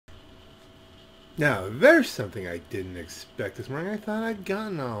Now, there's something I didn't expect this morning. I thought I'd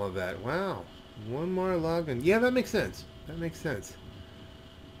gotten all of that. Wow. One more login. Yeah, that makes sense. That makes sense.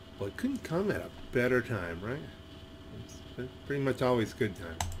 Well, it couldn't come at a better time, right? It's pretty much always a good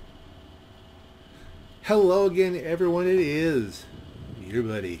time. Hello again, everyone. It is your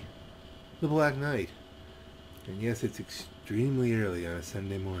buddy, the Black Knight. And yes, it's extremely early on a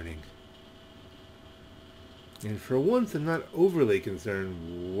Sunday morning. And for once, I'm not overly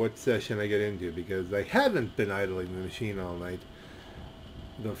concerned what session I get into because I haven't been idling the machine all night.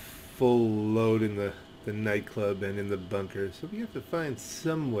 The full load in the nightclub and in the bunker. So we have to find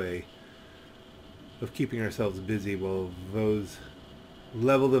some way of keeping ourselves busy while those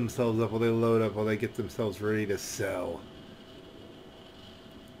level themselves up, while they load up, while they get themselves ready to sell.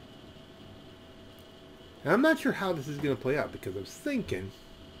 And I'm not sure how this is going to play out because I was thinking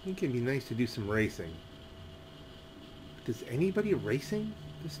it'd be nice to do some racing. Does anybody racing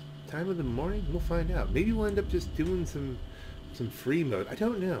this time of the morning? We'll find out. Maybe we'll end up just doing some free mode. I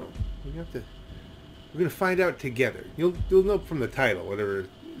don't know. We're gonna find out together. You'll know from the title whatever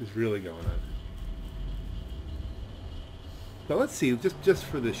is really going on. But let's see, just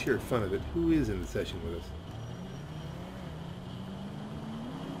for the sheer fun of it, who is in the session with us?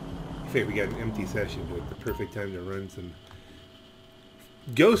 In fact, we got an empty session, but the perfect time to run some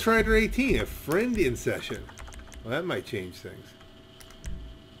Ghost Rider 18, a friend in session. Well, that might change things.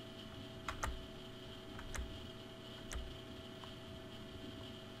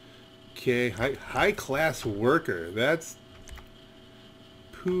 Okay, high class worker. That's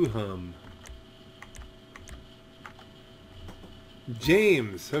Poohum.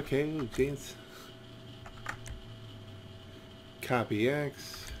 James. Okay, James. Copy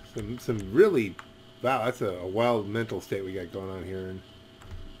X. Some really, wow, that's a wild mental state we got going on here. And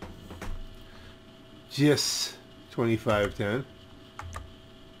just 2510.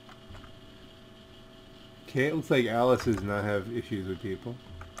 Okay, it looks like Alice does not have issues with people.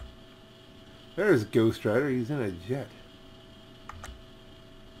 There's Ghost Rider. He's in a jet.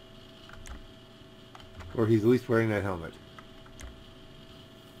 Or he's at least wearing that helmet.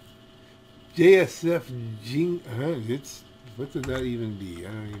 JSF Jing... what does that even be?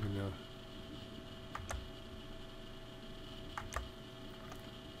 I don't even know.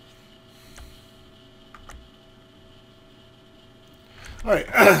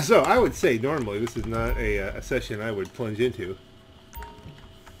 Alright, so I would say normally this is not a session I would plunge into.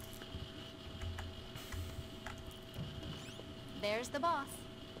 There's the boss.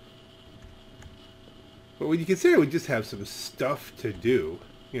 But when you consider we just have some stuff to do,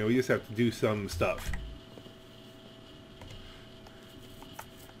 you know, we just have to do some stuff.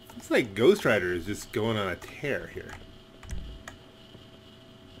 It's like Ghost Rider is just going on a tear here.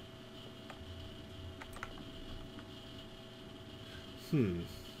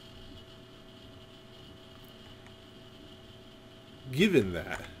 Given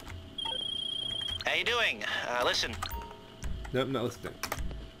that... How you doing? Listen. No, I'm not listening.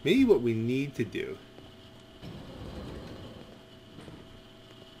 Maybe what we need to do...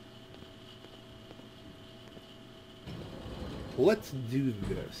 Let's do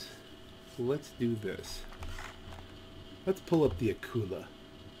this. Let's do this. Let's pull up the Akula.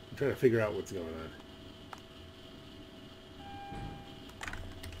 I'm trying to figure out what's going on.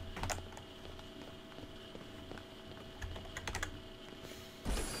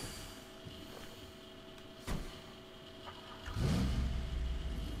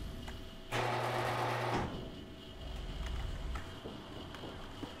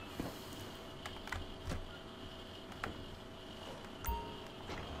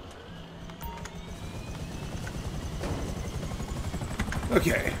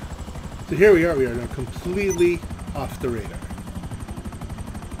 Okay, so here we are now completely off the radar.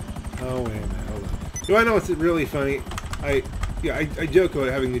 Oh, wait a minute, hold on. Do I know what's really funny? I joke about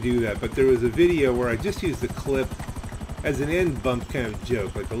having to do that, but there was a video where I just used the clip as an end bump kind of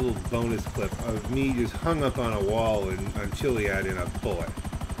joke, like a little bonus clip of me just hung up on a wall on Chiliad in a bullet.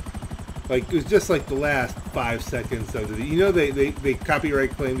 Like, it was just like the last 5 seconds of the... You know they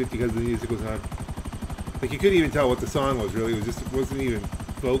copyright claimed it because the music was on... Like, you couldn't even tell what the song was, really. It wasn't even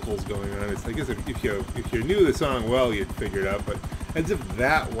vocals going on. It's, I guess if you knew the song well, you'd figure it out. But as if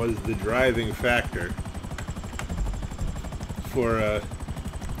that was the driving factor for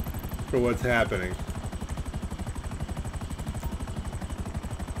what's happening.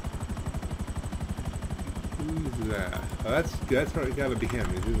 Who's that? Oh, that's probably got to be him.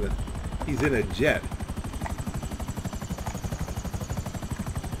 He's in a jet.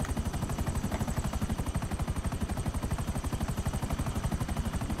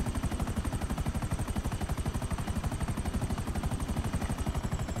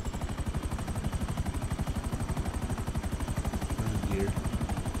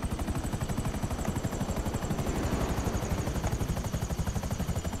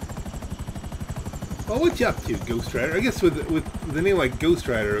 Well, what you up to, Ghost Rider? I guess with a name like Ghost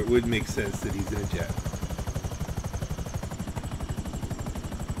Rider, it would make sense that he's in a jet.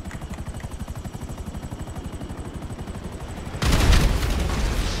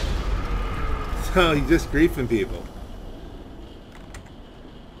 So he's just griefing people.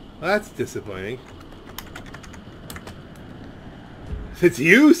 Well, that's disappointing. It's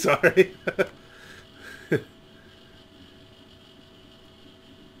you, sorry.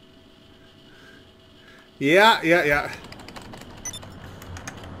 Yeah.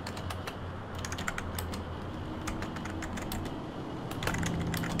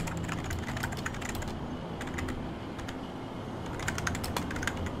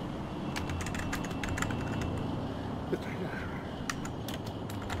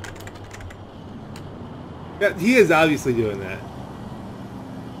 Yeah, he is obviously doing that.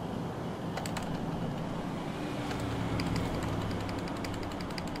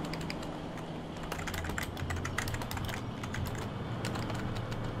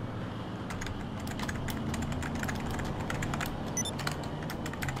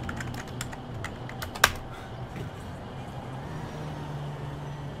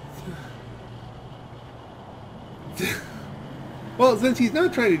 Well, since he's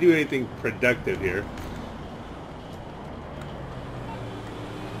not trying to do anything productive here.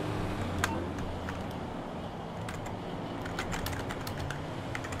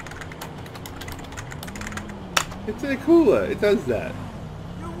 It's a cooler. It does that.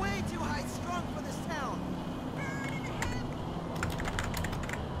 You're way too high strung for this town.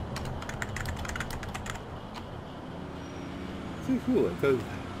 It's a cooler. It does that.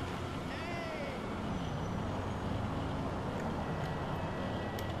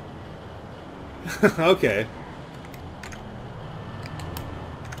 Okay.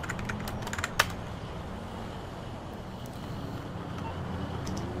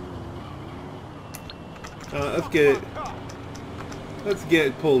 Let's get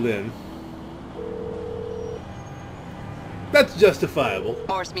it pulled in. That's justifiable.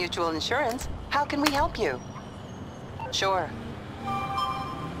 Morse Mutual Insurance. How can we help you? Sure.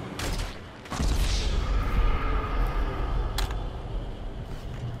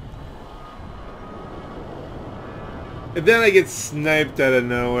 And then I get sniped out of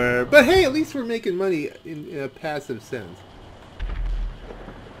nowhere. But hey, at least we're making money in a passive sense.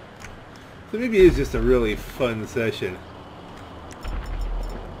 So maybe it's just a really fun session.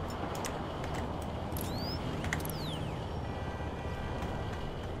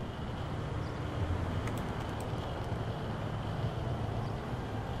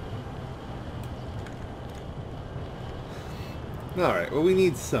 Alright, well we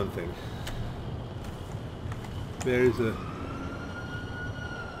need something. There's a...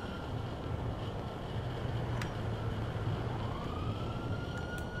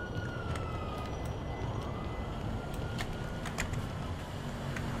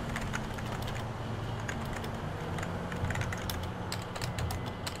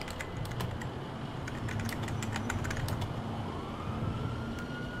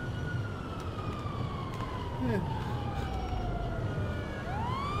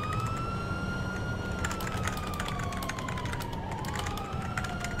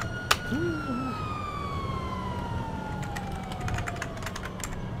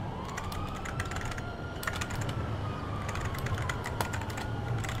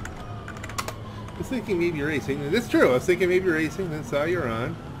 I was thinking maybe racing. That's true. I was thinking maybe racing, then saw you're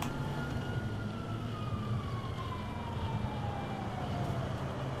on.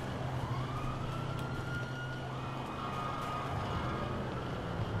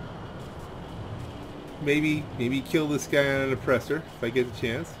 Maybe kill this guy on an oppressor if I get the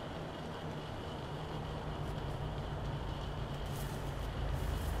chance.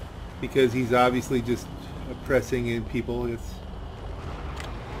 Because he's obviously just oppressing in people. It's...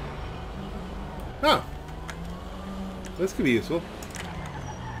 Oh. This could be useful.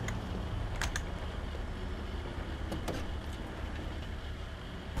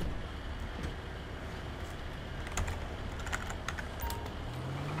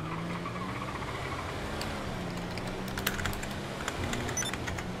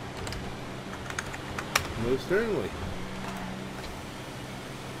 Most certainly.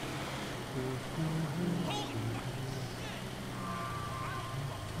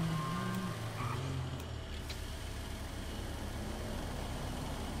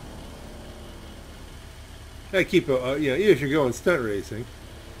 I keep a, you know, even if you're going stunt racing,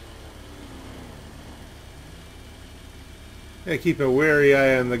 I keep a wary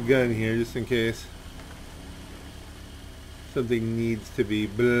eye on the gun here just in case something needs to be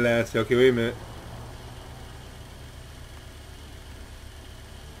blasted. Okay, wait a minute.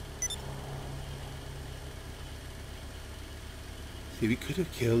 See, we could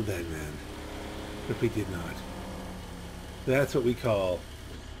have killed that man, but we did not. That's what we call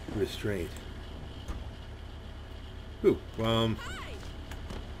restraint. Ooh, Hey,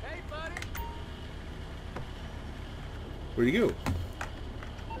 buddy. where'd he go?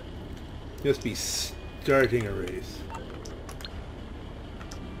 Just be starting a race.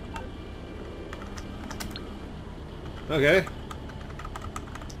 Okay.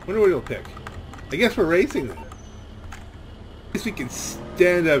 Wonder what he'll pick. I guess we're racing then. At least we can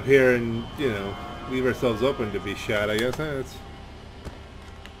stand up here and, you know, leave ourselves open to be shot, I guess. That's...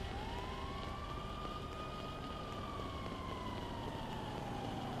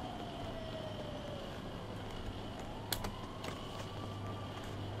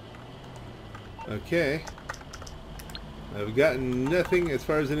 Okay. I've gotten nothing as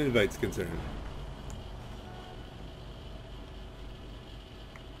far as an invite's concerned.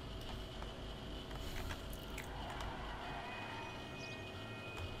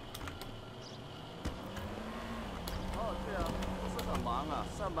 Oh, 对啊，不是很忙啊，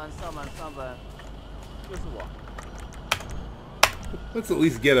上班上班上班，就是我。 Let's at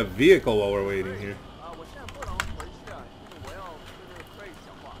least get a vehicle while we're waiting here. 啊，我现在不能回去啊，因为我要跟那个 Craig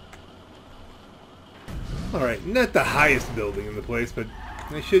讲话。 Alright, not the highest building in the place, but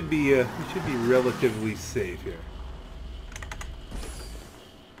I should be relatively safe here.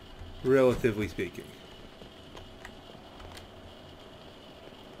 Relatively speaking.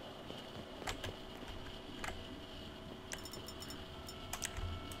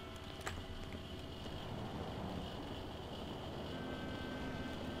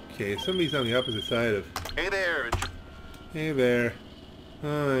 Okay, somebody's on the opposite side of... Hey there. Hey there.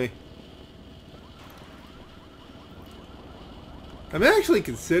 Hi. I'm actually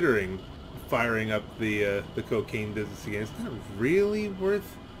considering firing up the cocaine business again. It's not really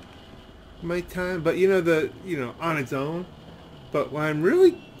worth my time, but you know, on its own. But when I'm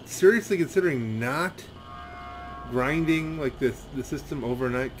really seriously considering not grinding like the system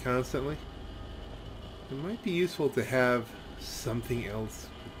overnight constantly, it might be useful to have something else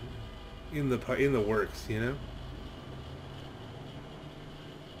in the works, you know?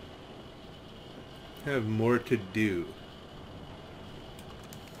 Have more to do.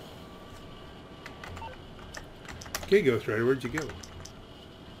 Okay, Ghost Rider, where'd you go?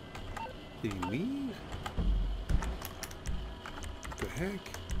 Did you leave? What the heck?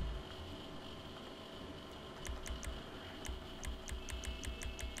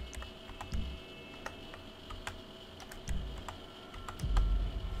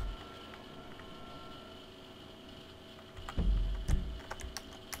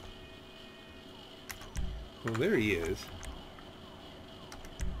 Well, there he is.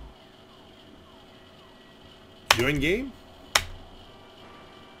 Join game?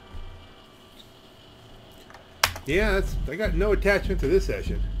 Yeah, I got no attachment to this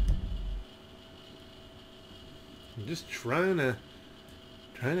session. I'm just trying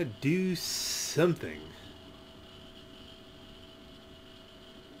to do something.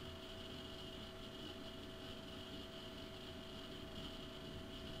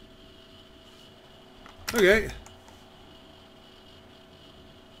 Okay.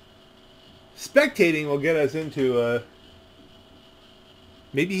 Spectating will get us into,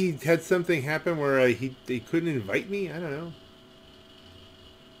 maybe he had something happen where he couldn't invite me? I don't know.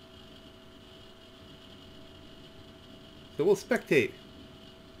 So we'll spectate.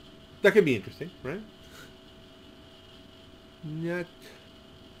 That could be interesting, right? Not...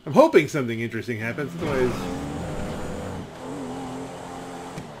 I'm hoping something interesting happens, otherwise...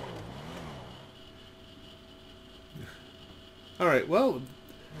 Alright, well...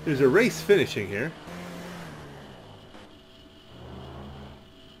 There's a race finishing here.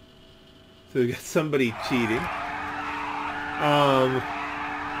 So we got somebody cheating.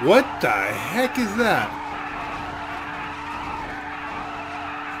 What the heck is that?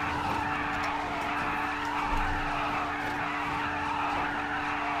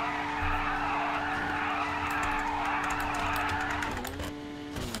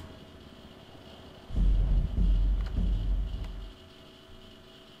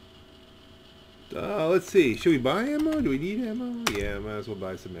 Let's see. Should we buy ammo? Do we need ammo? Yeah, might as well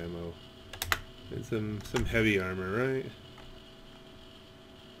buy some ammo. And some heavy armor, right?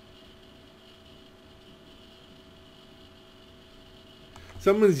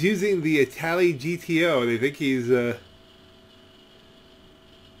 Someone's using the Itali GTO. They think he's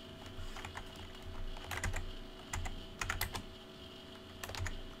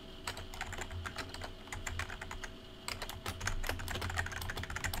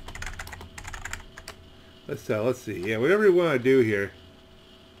Let's see. Yeah, whatever you want to do here.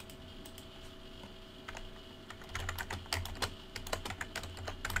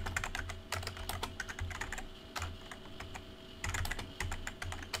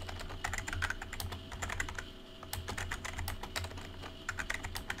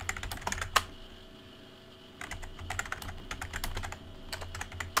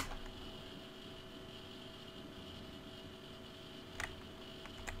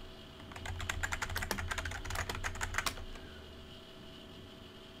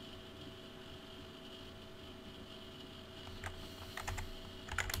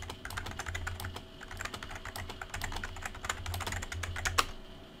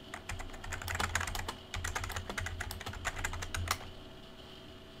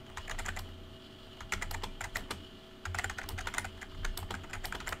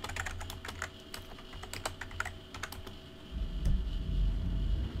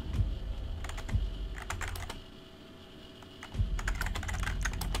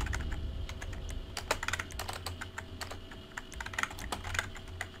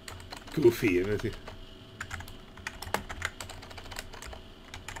 goofy, isn't it?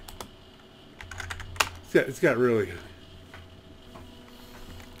 It's got really.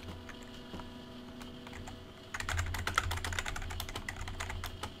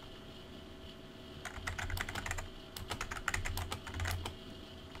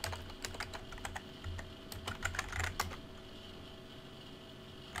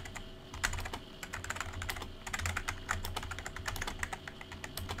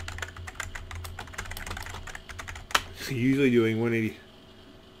 Usually doing 180.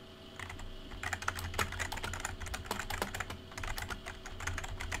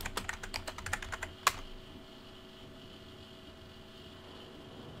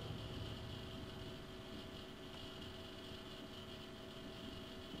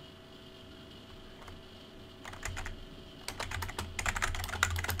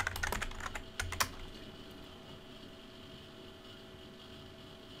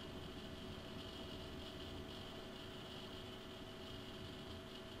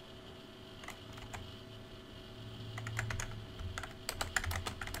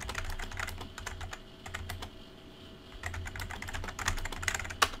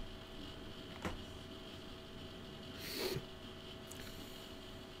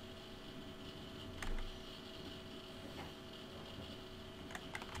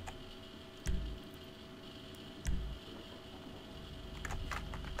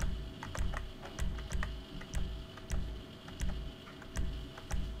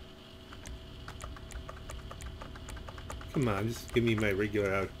 Come on, just give me my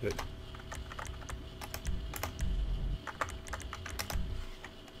regular outfit.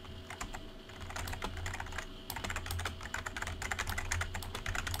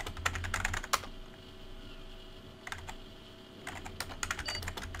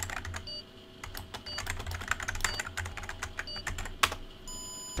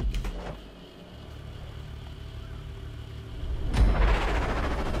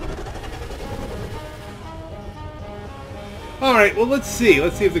 Alright, well let's see.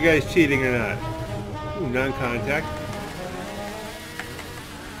 Let's see if the guy's cheating or not. Ooh, non-contact.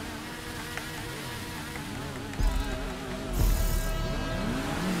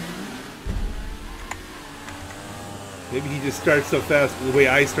 Maybe he just starts so fast the way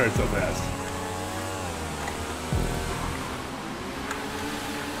I start so fast.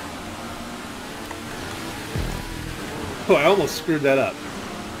 Oh, I almost screwed that up.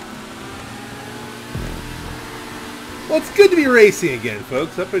 Well, it's good to be racing again,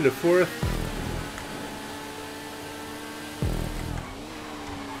 folks. Up into fourth.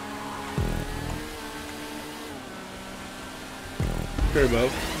 Turbo.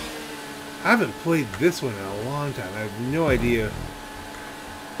 I haven't played this one in a long time. I have no idea.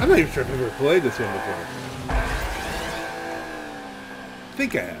 I'm not even sure if I've ever played this one before. I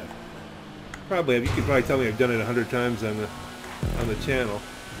think I have. Probably have. You could probably tell me I've done it 100 times on the channel.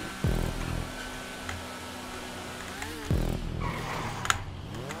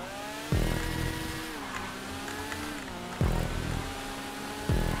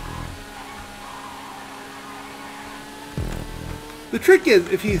 The trick is,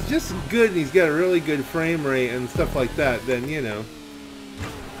 if he's just good and he's got a really good frame rate and stuff like that, then, you know,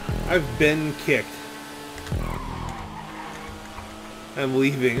 I've been kicked. I'm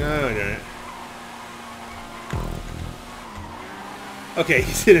leaving. Oh, darn it. Okay,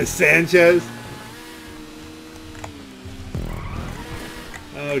 he's in a Sanchez.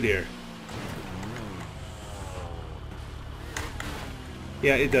 Oh, dear.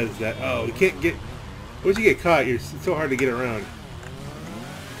 Yeah, it does that. Oh, you can't get... Once you get caught, it's so hard to get around.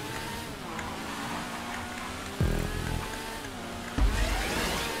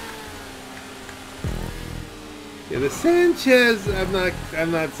 Yeah, the Sanchez,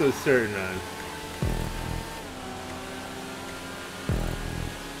 I'm not so certain on.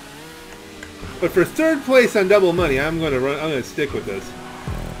 But for third place on double money, I'm gonna stick with this.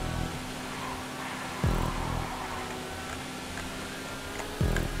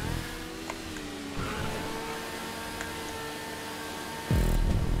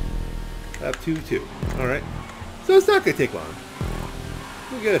 Up 2-2. Alright. So it's not gonna take long.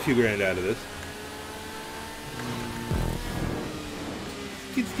 We'll get a few grand out of this.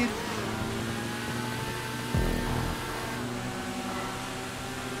 Kids.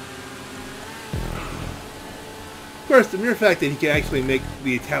 Of course, the mere fact that he can actually make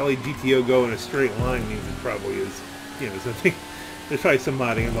the Itali GTO go in a straight line means it probably is, you know, something. There's probably some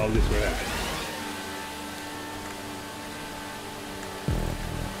modding involved just for that.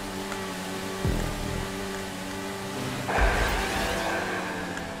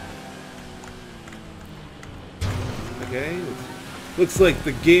 Okay, Looks like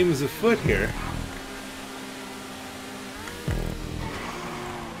the game's afoot here.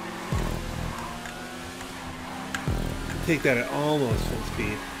 Take that at almost full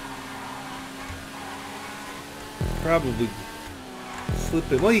speed. Probably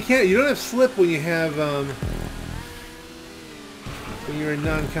slip it. Well, you can't. You don't have slip when you have when you're in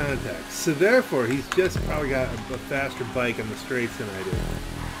non-contact. So therefore, he's just probably got a faster bike on the straights than I do.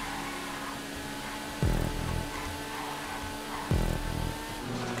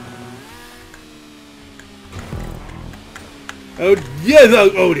 Oh yes!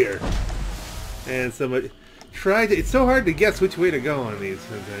 Oh dear! And somebody tried to. It's so hard to guess which way to go on these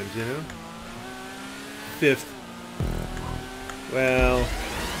sometimes, you know. Fifth. Well,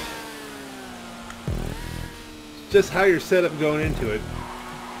 just how you're set up going into it.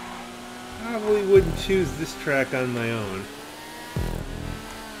 Probably wouldn't choose this track on my own.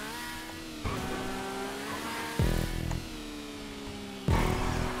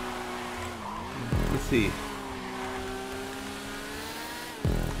 Let's see.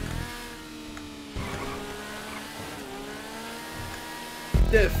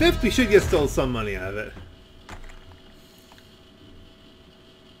 Yeah, fifth, we should get still some money out of it.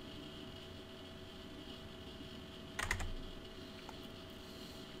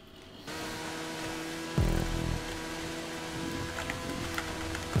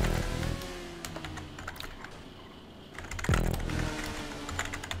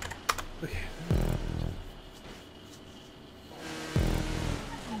 Okay.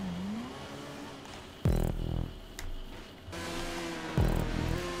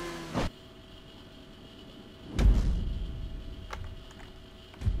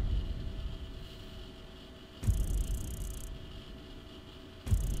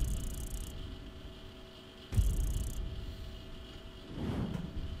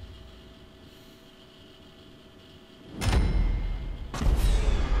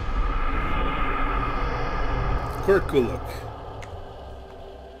 Kurkuluk.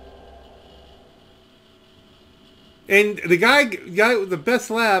 And the guy got the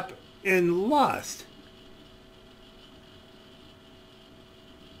best lap and lost.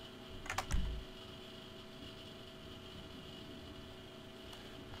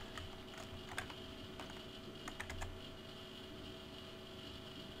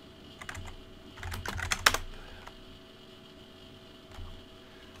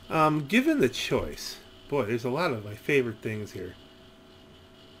 Given the choice, boy, there's a lot of my favorite things here.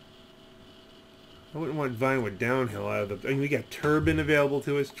 I wouldn't want Vinewood downhill out of the... I mean, we got Turbine available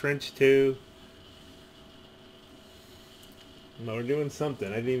to us, Trench 2. No, we're doing something.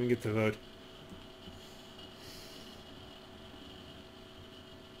 I didn't even get to vote.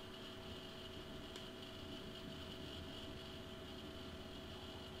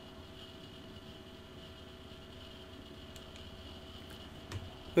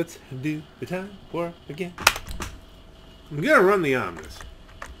 Let's do the time war again. I'm gonna run the Omnus.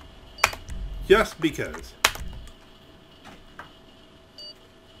 Just because.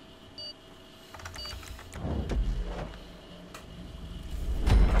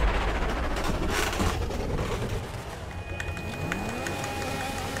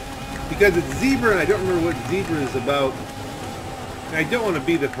 Because it's Zebra and I don't remember what Zebra is about. And I don't want to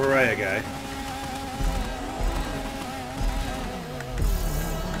be the pariah guy.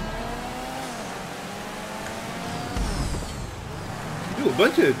 Ooh, a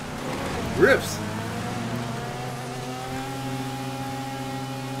bunch of drifts.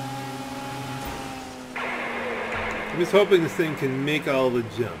 I'm just hoping this thing can make all the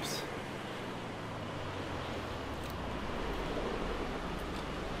jumps.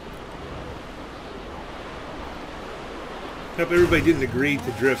 Hope everybody didn't agree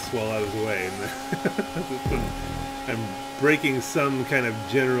to drifts while I was away. I'm breaking some kind of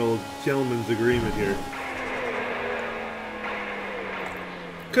gentleman's agreement here.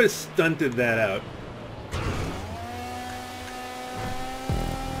 Could have stunted that out.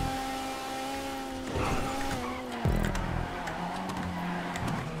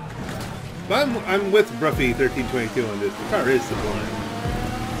 But I'm with Bruffy 1322 on this. The car is sublime.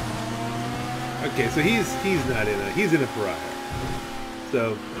 Okay, so he's not in a he's in a pariah.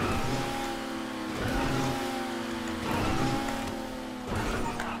 So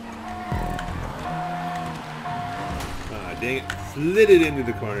dang it. Slid it into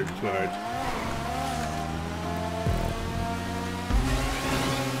the corner to charge.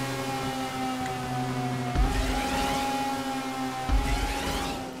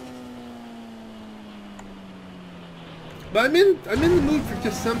 But I'm in the mood for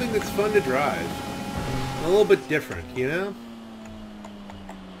just something that's fun to drive. A little bit different, you know?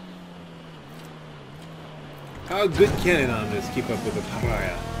 How good can an Omnis keep up with a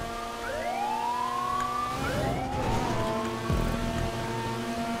Pariah?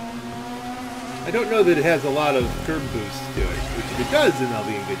 I don't know that it has a lot of curb boost to it, which if it does, then I'll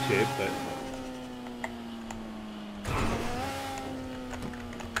be in good shape, but...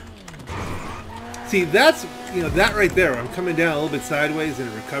 See, that's, you know, that right there, I'm coming down a little bit sideways and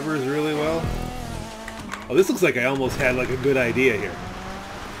it recovers really well. Oh, this looks like I almost had, like, a good idea here.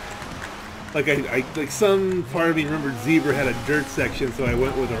 Like, like some part of me remembered Zebra had a dirt section, so I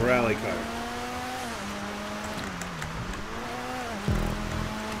went with a rally car.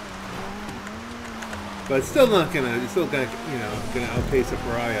 But it's still not gonna, you know, gonna outpace a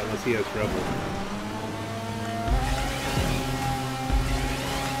Pariah unless he has trouble.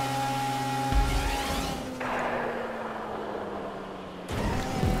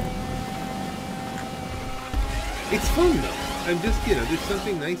 It's fun though. I'm just, you know, there's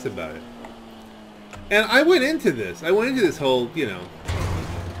something nice about it. And I went into this whole, you know,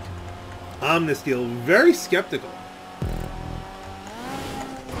 Omnis deal very skeptical.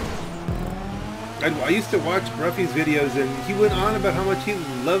 I used to watch Bruffy's videos, and he went on about how much he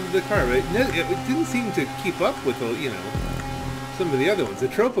loved the car, but it didn't seem to keep up with, you know, some of the other ones. The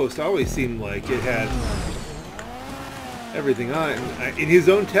Tropos always seemed like it had everything on it. And in his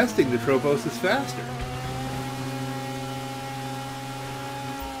own testing, the Tropos is faster.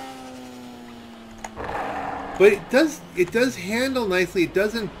 But it does handle nicely. It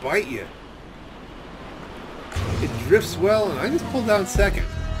doesn't bite you. It drifts well, and I just pulled down second.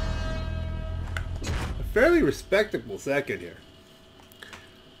 Fairly respectable second here.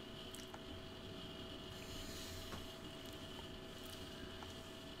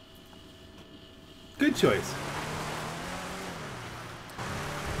 Good choice.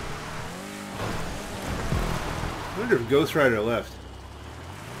 I wonder if Ghost Rider left.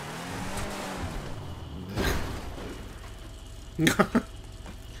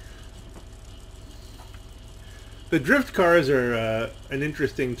 The drift cars are an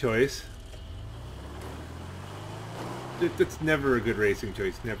interesting choice. That's never a good racing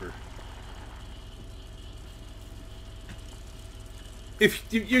choice, never. If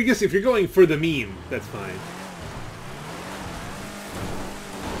you're going for the meme, that's fine.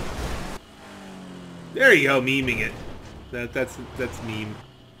 There you go, memeing it. That's meme.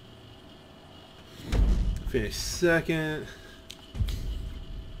 Finish second.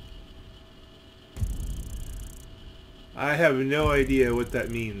 I have no idea what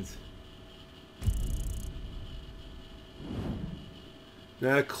that means.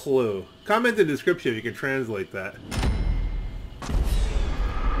 Not a clue. Comment in the description if you can translate that.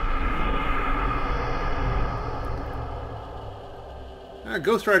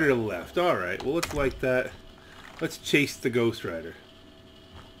 Ghost Rider to the left. Alright, well let's like that. Let's chase the Ghost Rider.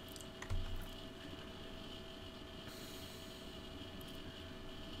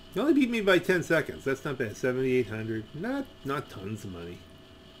 You only beat me by 10 seconds. That's not bad. 7,800. Not tons of money.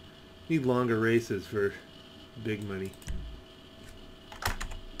 Need longer races for big money.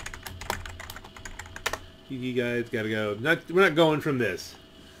 You guys gotta go. We're not going from this.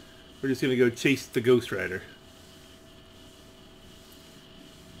 We're just gonna go chase the Ghost Rider.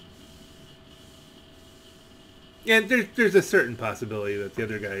 And there's a certain possibility that the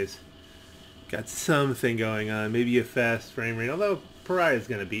other guy's got something going on. Maybe a fast frame rate. Although Pariah's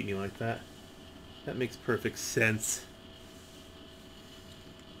gonna beat me like that. That makes perfect sense.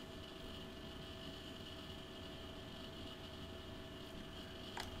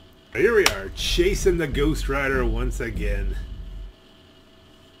 Here we are, chasing the Ghost Rider once again.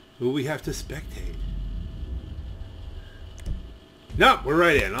 Who we have to spectate? Nope, we're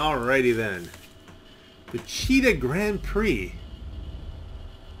right in. Alrighty then. The Cheetah Grand Prix.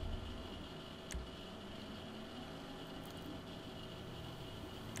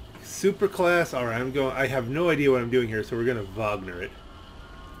 Super class. Alright, I have no idea what I'm doing here, so we're gonna Wagner it.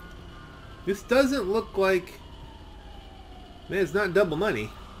 This doesn't look like... Man, it's not double money.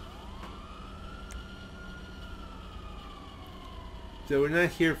 So we're not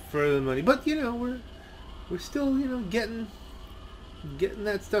here for the money, but you know we're still, you know, getting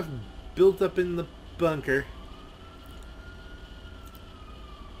that stuff built up in the bunker.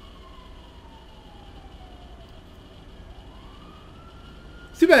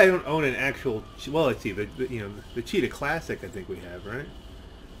 It's too bad I don't own an actual. Well, let's see, the Cheetah Classic I think we have, right?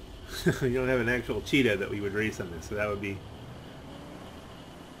 You don't have an actual Cheetah that we would race on this, so that would be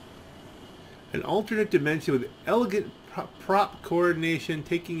an alternate dimension with elegant prop coordination,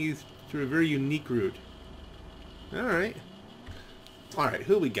 taking you through a very unique route. Alright. Alright,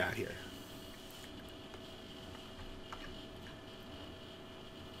 who we got here?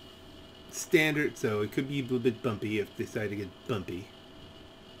 standard, so it could be a little bit bumpy if they decide to get bumpy.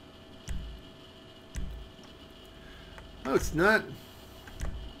 Oh, it's not...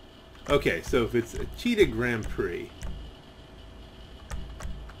 Okay, so if it's a Cheetah Grand Prix...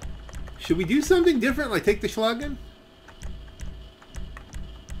 Should we do something different, like take the Schlagen?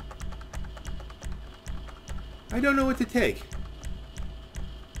 I don't know what to take.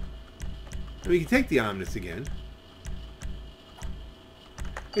 We can take the Omnis again.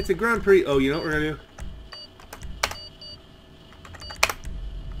 It's a Grand Prix. Oh, you know what we're gonna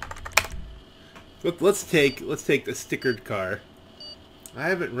do? Let's take the stickered car. I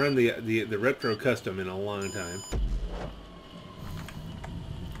haven't run the retro custom in a long time.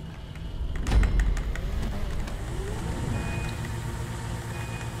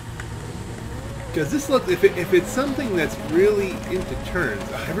 Because this looks, if it's something that's really into turns,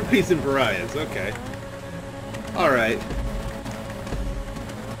 oh, everybody's in Pariahs, okay. Alright.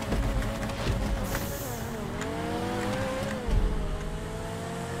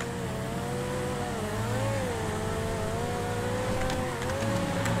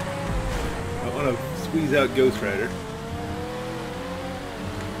 I want to squeeze out Ghost Rider.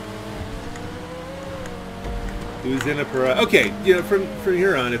 Who's in a Pariah? Okay, you know, from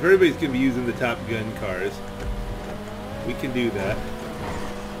here on, if everybody's going to be using the Top Gun cars, we can do that.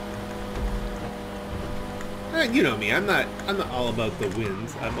 You know me, I'm not all about the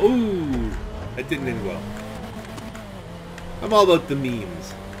wins. Ooh, that didn't end well. I'm all about the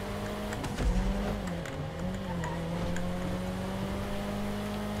memes.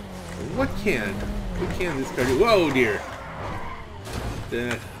 What can this car do? Whoa, dear!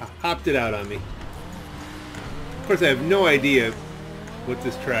 Hopped it out on me. Of course, I have no idea what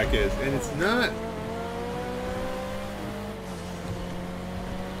this track is, and it's not...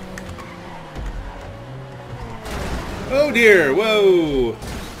 Oh dear! Whoa!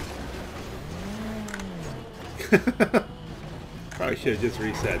 Probably should have just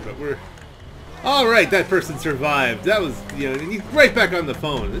reset, but we're... Alright, that person survived. That was, you know, and he's right back on the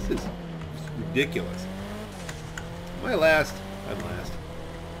phone. This is ridiculous. Am I last? I'm last.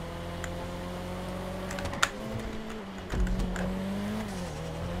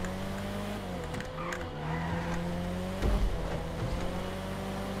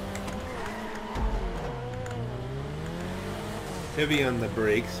 Heavy on the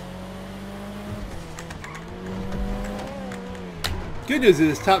brakes. Good news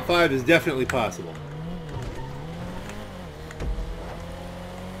is top 5 is definitely possible.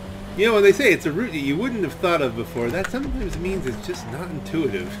 You know, when they say it's a route that you wouldn't have thought of before, that sometimes means it's just not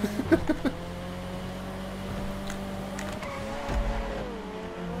intuitive.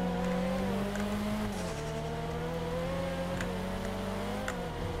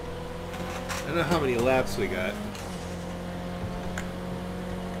 I don't know how many laps we got.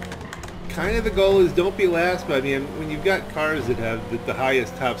 Kind of the goal is don't be last, but I mean, when you've got cars that have the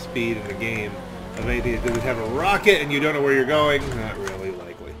highest top speed in the game of anything that doesn't have a rocket and you don't know where you're going, not really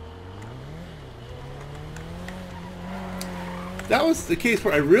likely. That was the case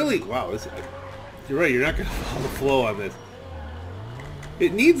where I really, wow, you're right, you're not going to follow the flow on this.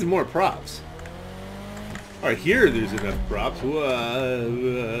 It needs more props. Alright, here there's enough props.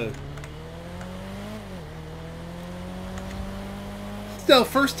 Whoa. Still,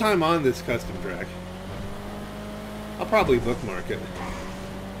 first time on this custom track. I'll probably bookmark it.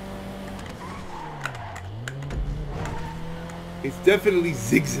 It's definitely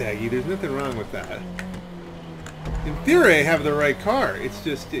zigzaggy. There's nothing wrong with that. In theory, I have the right car. It's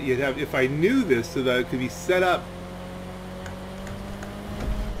just you'd have, if I knew this, so that it could be set up.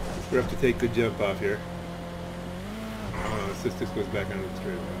 We have to take the jump off here. Oh, this just goes back onto the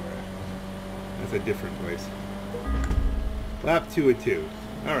straight. That's a different place. Lap 2 of 2.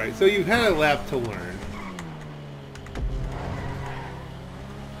 Alright, so you've had a lap to learn.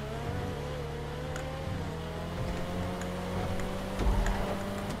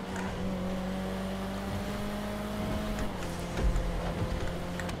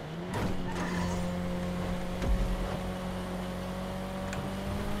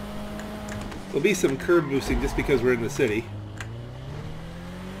 There'll be some curb boosting just because we're in the city.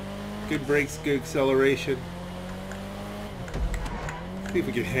 Good brakes, good acceleration. See if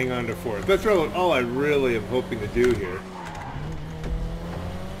we can hang on to fourth. That's really all I really am hoping to do here.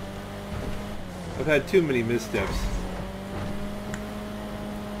 I've had too many missteps.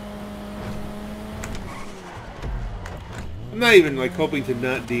 I'm not even like hoping to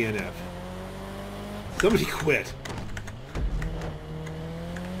not DNF. Somebody quit.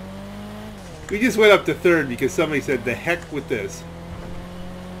 We just went up to third because somebody said, the heck with this.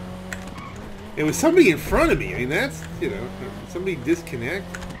 It was somebody in front of me. I mean, that's, you know, somebody disconnect.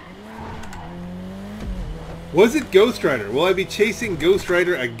 Was it Ghost Rider? Will I be chasing Ghost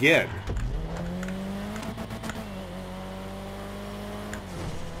Rider again?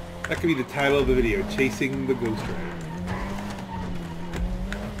 That could be the title of the video, Chasing the Ghost Rider.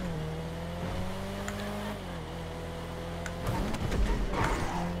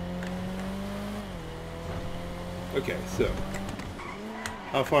 Okay, so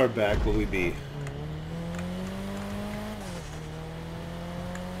how far back will we be?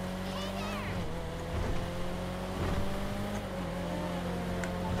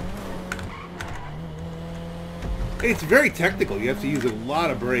 It's very technical. You have to use a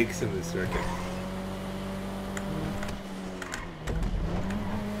lot of brakes in this circuit.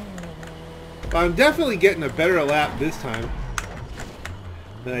 But I'm definitely getting a better lap this time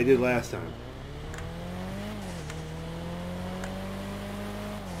than I did last time.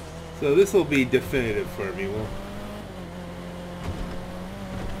 So this will be definitive for me.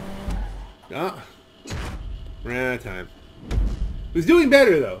 Ran out of time. Was doing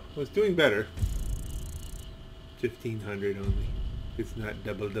better though. Was doing better. 1,500 only. It's not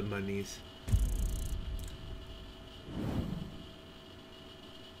double the monies.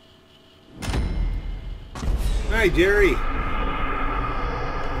 Hi, Jerry.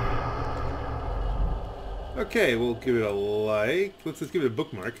 Okay, we'll give it a like. Let's just give it a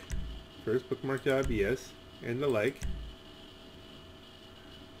bookmark. First bookmark job, yes. And a like.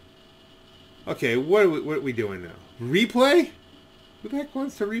 Okay, what are we doing now? Replay? Who the heck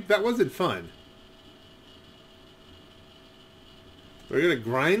wants to replay? That wasn't fun. We're gonna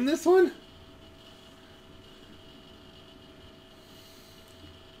grind this one?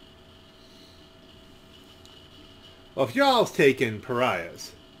 Well, if y'all's taking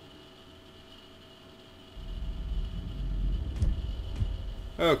pariahs.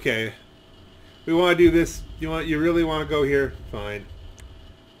 Okay. We want to do this. You really want to go here? Fine.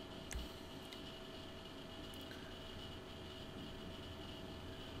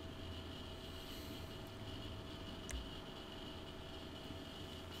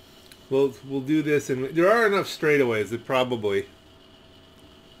 We'll do this, and there are enough straightaways that probably.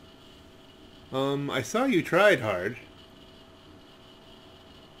 I saw you tried hard.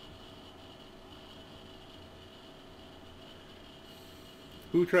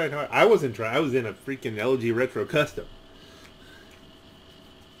 Who tried hard? I wasn't trying. I was in a freaking LG Retro Custom.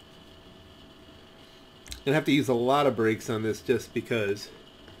 Gonna have to use a lot of brakes on this just because.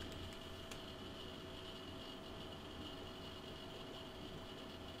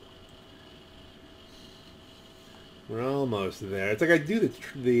 We're almost there. It's like I do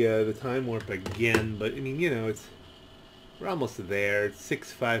the time warp again, but I mean, you know, we're almost there. It's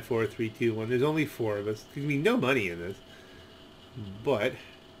 6, 5, 4, 3, 2, 1. There's only 4 of us. There's gonna be no money in this, but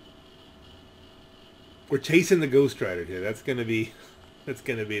we're chasing the Ghost Rider here. That's gonna be the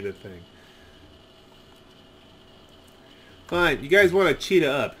thing. Fine. You guys want to cheetah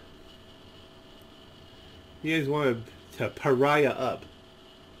up? You guys want to pariah up?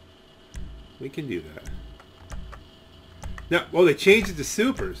 We can do that. Now, oh, they changed it to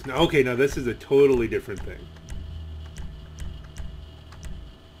supers. Now, okay, now this is a totally different thing.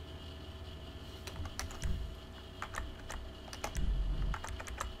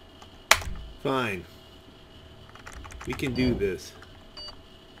 Fine. We can do this.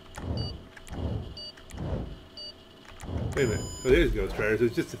 Wait a minute. Oh, there's Ghost Rider. So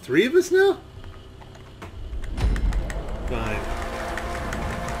it's just the 3 of us now? Fine.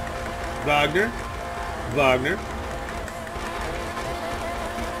 Wagner. Wagner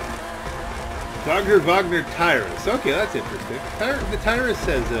Tyrus. Okay, that's interesting. The Tyrus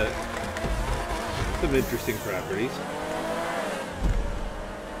has some interesting properties.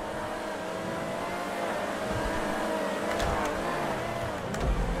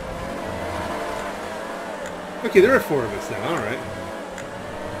 Okay, there are 4 of us now. All right.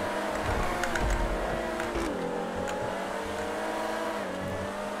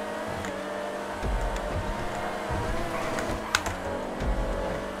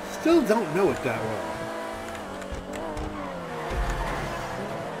 Still don't know it that well.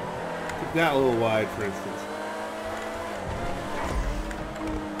 Took that a little wide, for instance.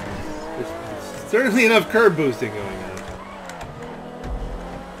 There's certainly enough curb boosting going on.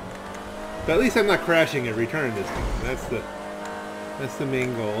 But at least I'm not crashing every turn this time. That's the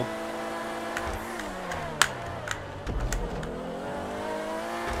main goal.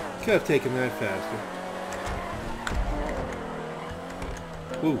 Could have taken that faster.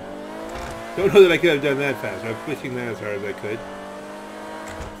 Ooh. Don't know that I could have done that faster. I'm pushing that as hard as I could.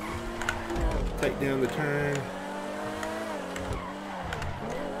 Tighten down the turn.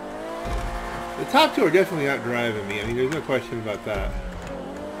 The top 2 are definitely out driving me. I mean, there's no question about that.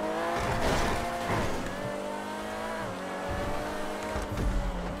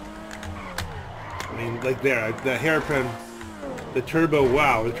 mean, like there, the hairpin, the turbo,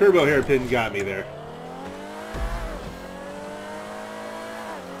 wow, the turbo hairpin got me there.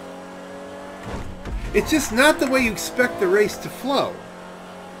 It's just not the way you expect the race to flow.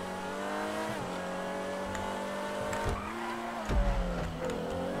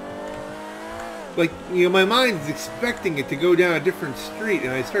 Like, you know, my mind is expecting it to go down a different street,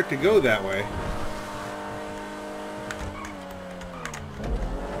 and I start to go that way.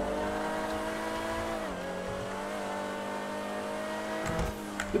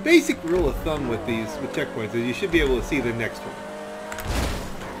 The basic rule of thumb with these checkpoints is you should be able to see the next one.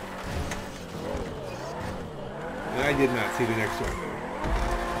 And I did not see the next one.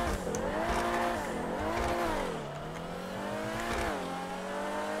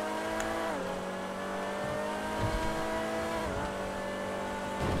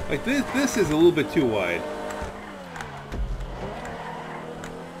 Like this is a little bit too wide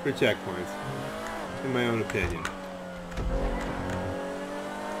for checkpoints, in my own opinion.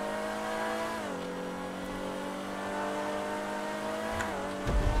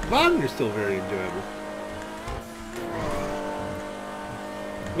 Wagner's still very enjoyable.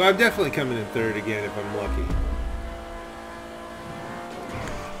 Well, I'm definitely coming in third again if I'm lucky.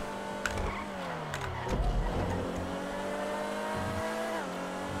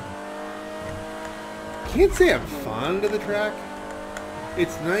 Can't say I'm fond of the track.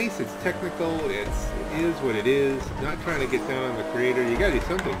 It's nice, it's technical, it is what it is. Not trying to get down on the creator. You gotta do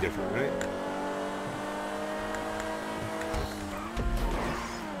something different, right?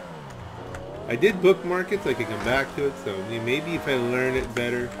 I did bookmark it so I could come back to it, so maybe if I learn it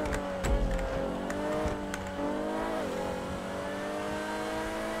better.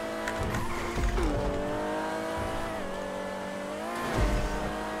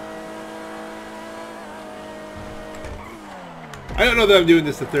 I don't know that I'm doing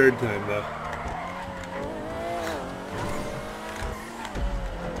this the third time, though.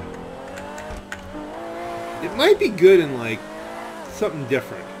 It might be good in, like, something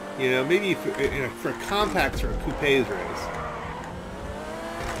different. You know, maybe for a compacts or a coupes race.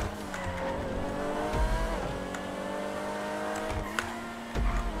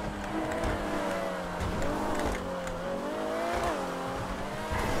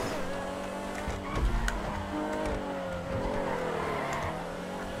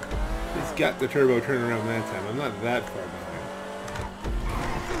 It's got the turbo turnaround that time. I'm not that far behind.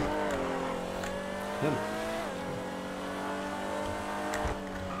 Come on.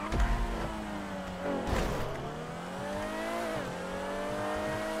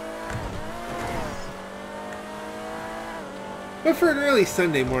 But for an early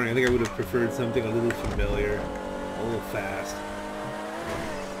Sunday morning, I think I would have preferred something a little familiar, a little fast.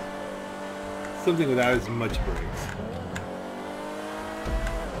 Something without as much brakes.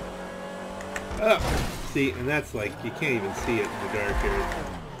 Oh, see, and that's like, you can't even see it in the dark here.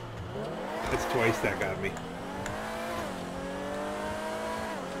 That's twice that got me.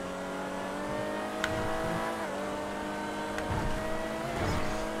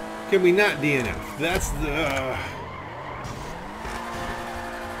 Can we not DNF? That's the...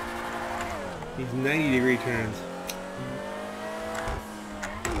 These 90-degree turns.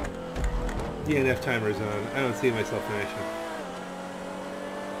 DNF timer's on. I don't see myself finishing.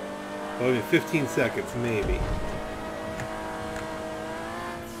 Oh, I mean 15 seconds, maybe.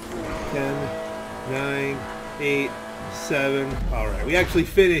 10, 9, 8, 7. Alright, we actually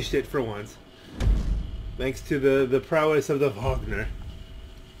finished it for once. Thanks to the prowess of the Wagner.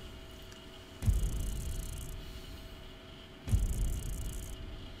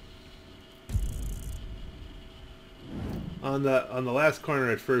 On the last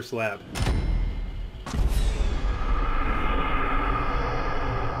corner at first lap.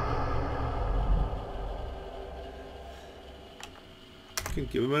 Can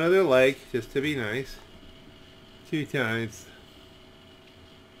give him another like just to be nice. 2 times.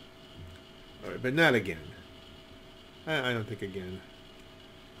 Alright, but not again. I don't think again.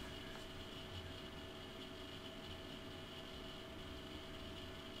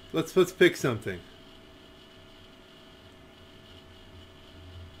 Let's pick something.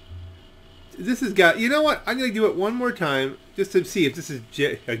 This has got, you know what? I'm going to do it one more time just to see if this is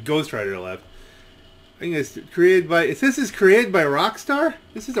a Ghost Rider left. I think it's created by, if this is created by Rockstar?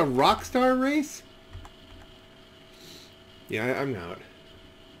 This is a Rockstar race? Yeah, I'm out.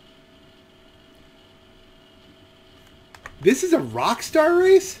 This is a Rockstar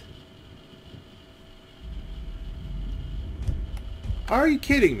race? Are you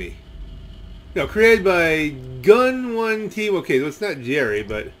kidding me? No, created by Gun One Team. Okay, so it's not Jerry,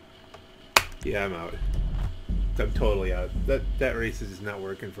 but... Yeah, I'm out. I'm totally out. That race is just not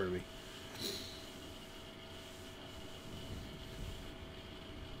working for me.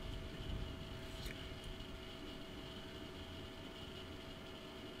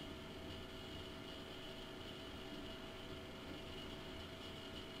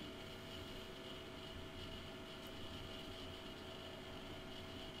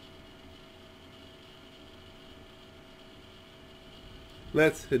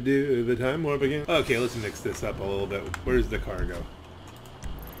 Let's do the time warp again. Okay, let's mix this up a little bit. Where's the cargo?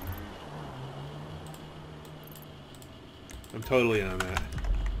 I'm totally on that.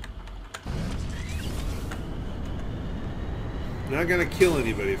 Not gonna kill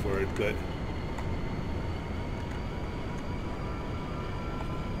anybody for it, but...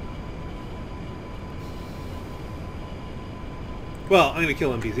 Well, I'm gonna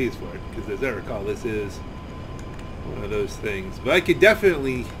kill NPCs for it, because as I recall, this is one of those things. But I could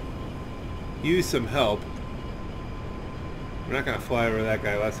definitely use some help. We're not gonna fly over that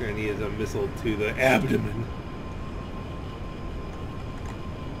guy. Last thing I need is a missile to the abdomen.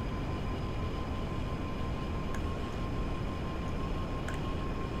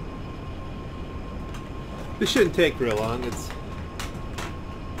 This shouldn't take real long.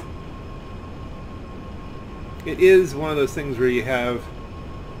 It is one of those things where you have...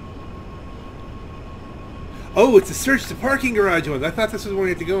 Oh, it's a search the parking garage one. I thought this was where you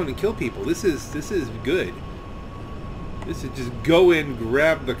have to go in and kill people. This is good. This is just go in,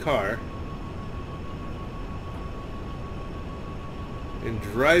 grab the car, and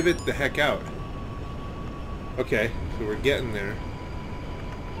drive it the heck out. Okay, so we're getting there.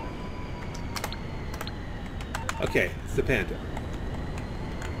 Okay, it's the Phantom.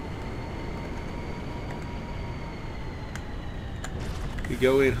 We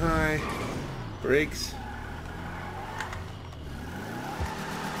go in high, brakes.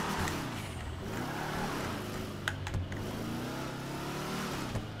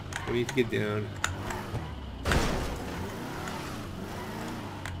 We need to get down.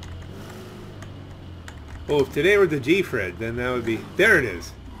 Oh, if today were the G-Fred, then that would be... There it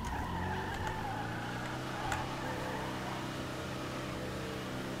is!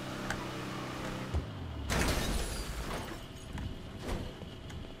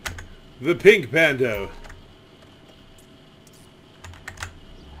 The Pink Pando.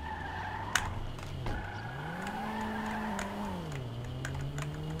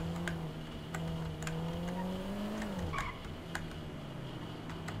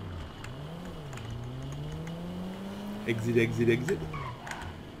 Exit, exit, exit.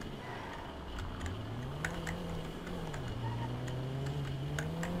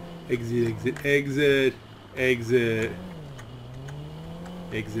 Exit, exit, exit, exit.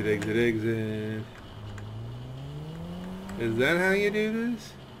 Exit, exit, exit. Is that how you do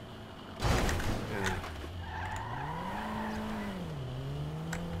this? Yeah.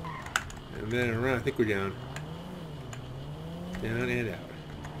 And then around, I think we're down. Down and out.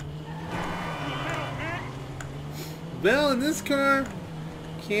 Well, in this car,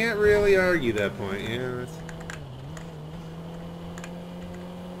 can't really argue that point. Yeah, that's...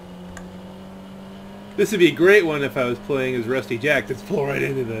 This would be a great one if I was playing as Rusty Jack. Let's pull right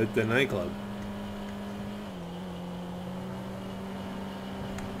into the nightclub.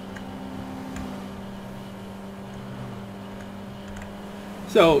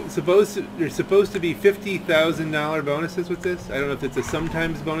 So, there's supposed to be $50,000 bonuses with this. I don't know if it's a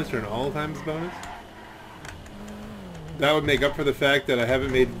sometimes bonus or an all times bonus. That would make up for the fact that I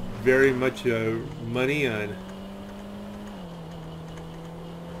haven't made very much money on...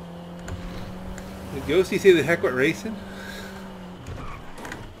 Did Ghosty say the heck what racing?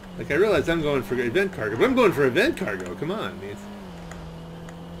 Like, I realize I'm going for event cargo, but I'm going for event cargo. Come on, man.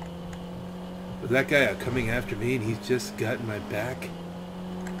 Was that guy coming after me and he's just got my back?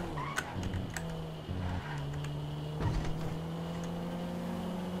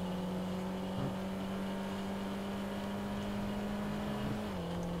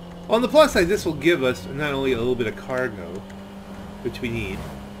 On the plus side, this will give us not only a little bit of cargo, which we need.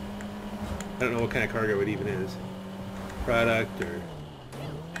 I don't know what kind of cargo it even is. Product or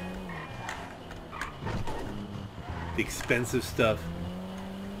the expensive stuff.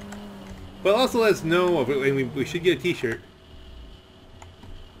 But also let us know, we should get a t-shirt.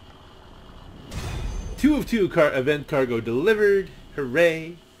 2 of 2 event cargo delivered.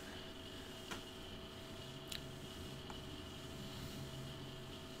 Hooray.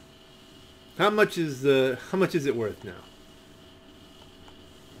 How much is it worth now?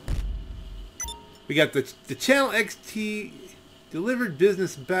 We got the Channel XT delivered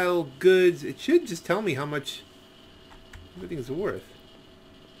business battle goods. It should just tell me how much everything's worth.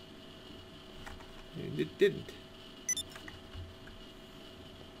 It didn't.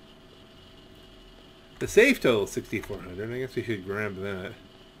 The safe total is 6,400. I guess we should grab that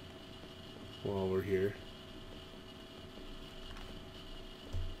while we're here.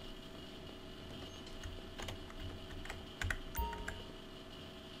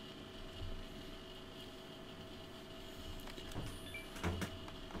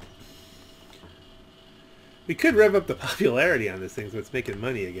 We could rev up the popularity on this thing so it's making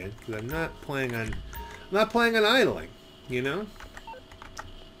money again. Because I'm not planning on idling, you know?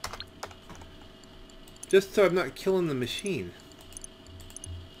 Just so I'm not killing the machine.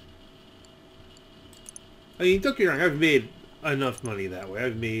 I mean, don't get me wrong, I've made enough money that way.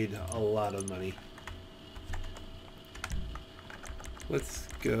 I've made a lot of money. Let's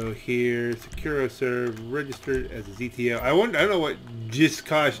go here. SecuroServe, registered as a ZTO. I don't know what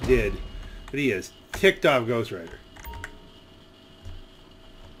Jiskosh did, but he has ticked off Ghost Rider.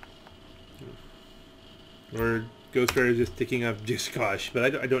 Or Ghost Rider is just ticking off Jiskosh,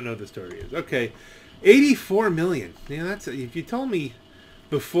 but I don't know what the story is. Okay, 84 million. Yeah, that's if you told me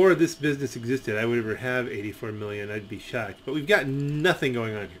before this business existed I would ever have 84 million, I'd be shocked. But we've got nothing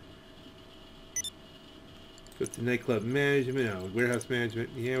going on here. Go to nightclub management, warehouse management.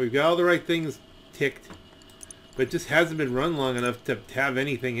 Yeah, we've got all the right things ticked, but it just hasn't been run long enough to have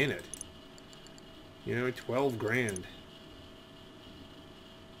anything in it. You know, 12 grand.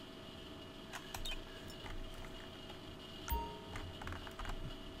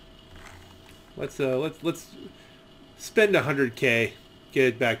 Let's spend 100K, get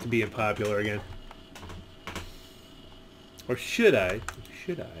it back to being popular again. Or should I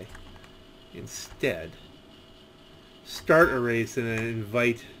instead start a race and then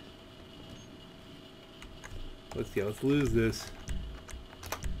invite... Let's lose this.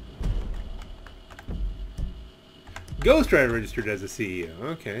 Ghost Rider registered as a CEO.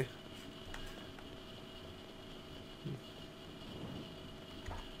 Okay.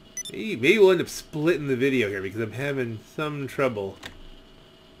 Maybe we'll end up splitting the video here because I'm having some trouble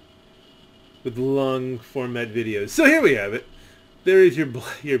with long format videos. So here we have it. There is your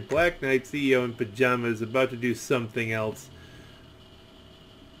Black Knight CEO in pajamas about to do something else.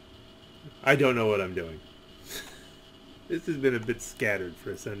 I don't know what I'm doing. This has been a bit scattered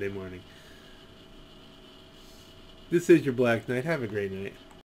for a Sunday morning. This is your Black Knight. Have a great night.